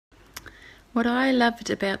What I loved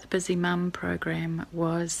about the Busy Mum program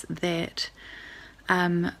was that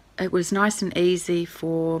it was nice and easy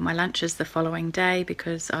for my lunches the following day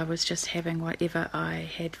because I was just having whatever I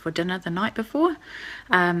had for dinner the night before,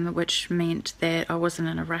 which meant that I wasn't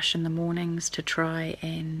in a rush in the mornings to try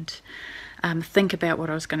and think about what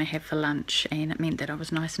I was going to have for lunch, and it meant that I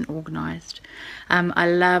was nice and organised. I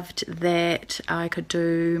loved that I could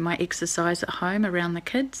do my exercise at home around the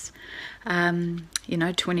kids.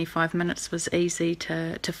 25 minutes was easy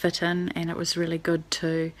to fit in, and it was really good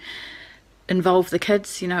to involve the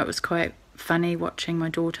kids. It was quite funny watching my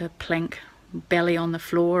daughter plank belly on the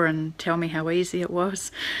floor and tell me how easy it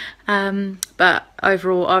was. But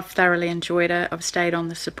overall, I've thoroughly enjoyed it. I've stayed on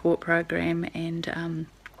the support program, and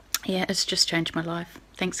yeah, it's just changed my life.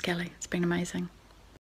 Thanks, Kelly. It's been amazing.